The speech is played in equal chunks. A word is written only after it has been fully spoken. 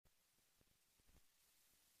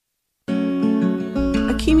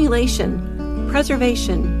accumulation,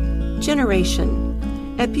 preservation,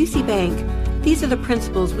 generation. At Busey Bank, these are the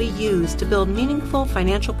principles we use to build meaningful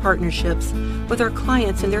financial partnerships with our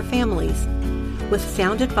clients and their families. With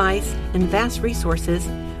sound advice and vast resources,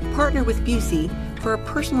 partner with Busey for a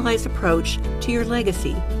personalized approach to your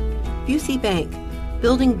legacy. Busey Bank,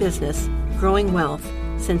 building business, growing wealth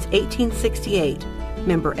since 1868.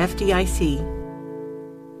 Member FDIC.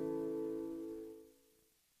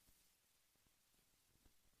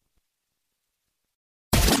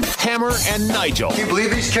 Hammer and Nigel. Can you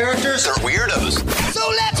believe these characters are weirdos? So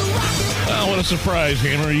let's rock! Oh, what a surprise,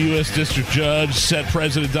 Hammer. A U.S. District Judge set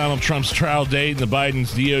President Donald Trump's trial date and the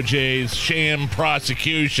Biden's DOJ's sham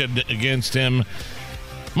prosecution against him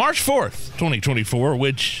March 4th, 2024,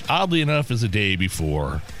 which, oddly enough, is a day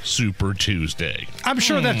before Super Tuesday. I'm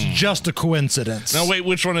sure that's just a coincidence. Now, wait,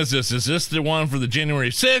 which one is this? Is this the one for the January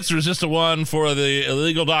 6th, or is this the one for the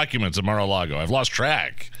illegal documents at Mar-a-Lago? I've lost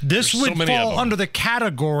track. This would fall under the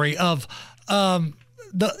category of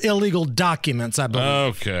the illegal documents, I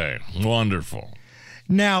believe. Okay, wonderful.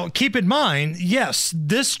 Now, keep in mind, yes,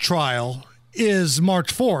 this trial is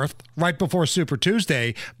March 4th, right before Super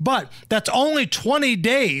Tuesday, but that's only 20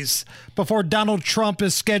 days before Donald Trump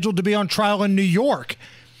is scheduled to be on trial in New York.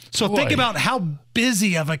 So think about how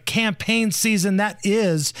busy of a campaign season that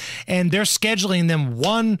is, and they're scheduling them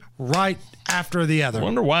one right after the other. I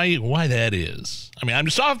wonder why that is. I mean, I'm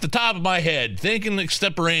just off the top of my head thinking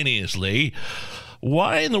extemporaneously.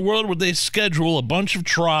 Why in the world would they schedule a bunch of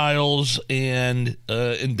trials and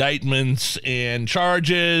indictments and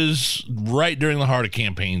charges right during the heart of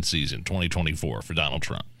campaign season 2024 for Donald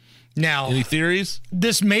Trump? Now, any theories?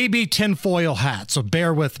 This may be tinfoil hat, so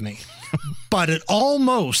bear with me. But it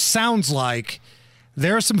almost sounds like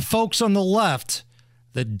there are some folks on the left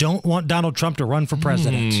that don't want Donald Trump to run for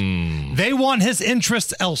president. They want his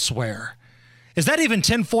interests elsewhere. Is that even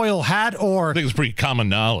tinfoil hat, or? I think it's pretty common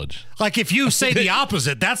knowledge. Like if you say the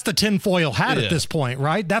opposite, that's the tinfoil hat at this point,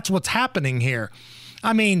 right? That's what's happening here.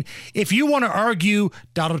 I mean, if you want to argue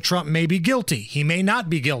Donald Trump may be guilty, he may not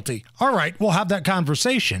be guilty. All right, we'll have that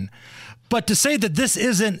conversation. But to say that this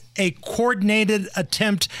isn't a coordinated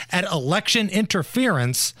attempt at election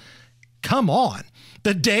interference, come on.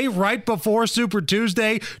 The day right before Super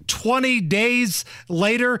Tuesday, 20 days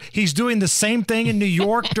later, he's doing the same thing in New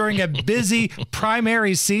York during a busy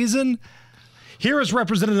primary season. Here is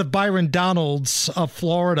Representative Byron Donalds of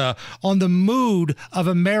Florida on the mood of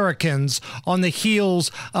Americans on the heels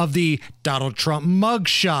of the Donald Trump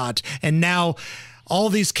mugshot and now all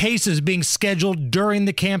these cases being scheduled during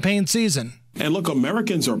the campaign season. And look,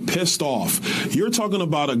 Americans are pissed off. You're talking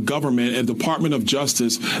about a government and Department of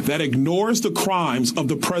Justice that ignores the crimes of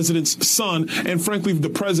the president's son and, frankly, the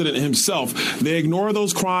president himself. They ignore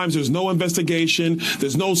those crimes. There's no investigation.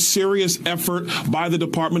 There's no serious effort by the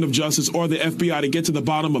Department of Justice or the FBI to get to the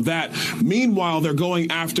bottom of that. Meanwhile, they're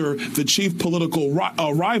going after the chief political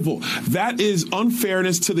rival. That is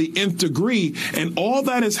unfairness to the nth degree. And all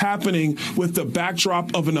that is happening with the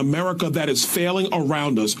backdrop of an America that is failing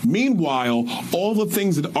around us. Meanwhile, all the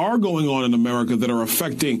things that are going on in America that are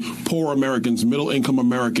affecting poor Americans, middle-income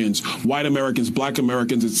Americans, white Americans, black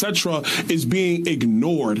Americans, etc., is being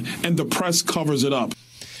ignored, and the press covers it up.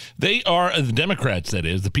 They are, the Democrats, that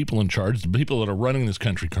is, the people in charge, the people that are running this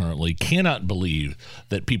country currently, cannot believe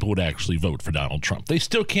that people would actually vote for Donald Trump. They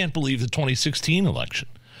still can't believe the 2016 election.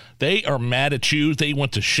 They are mad at you. They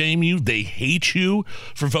want to shame you. They hate you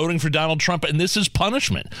for voting for Donald Trump. And this is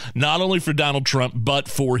punishment, not only for Donald Trump, but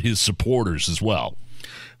for his supporters as well.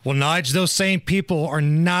 Well, Nige, those same people are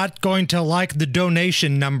not going to like the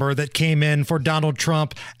donation number that came in for Donald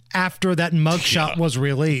Trump after that mugshot was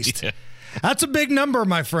released. Yeah. That's a big number,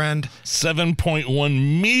 my friend. $7.1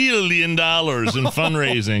 million in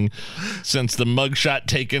fundraising since the mugshot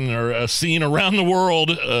taken or seen around the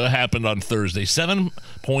world happened on Thursday.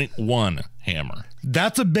 7.1, Hammer.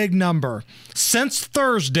 That's a big number. Since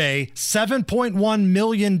Thursday, $7.1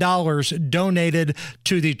 million donated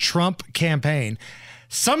to the Trump campaign.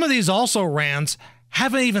 Some of these also-rans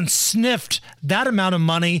haven't even sniffed that amount of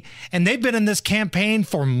money, and they've been in this campaign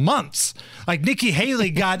for months. Like Nikki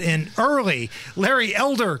Haley got in early. Larry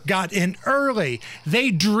Elder got in early. They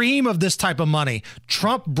dream of this type of money.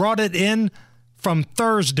 Trump brought it in from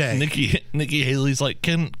Thursday. Nikki Haley's like,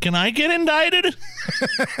 can I get indicted?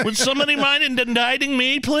 Would somebody mind indicting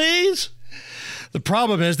me, please? The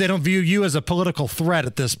problem is they don't view you as a political threat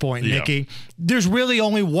at this point, Nikki. There's really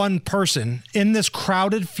only one person in this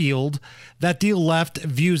crowded field that the left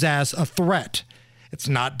views as a threat. It's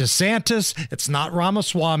not DeSantis. It's not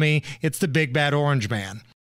Ramaswamy. It's the big bad orange man.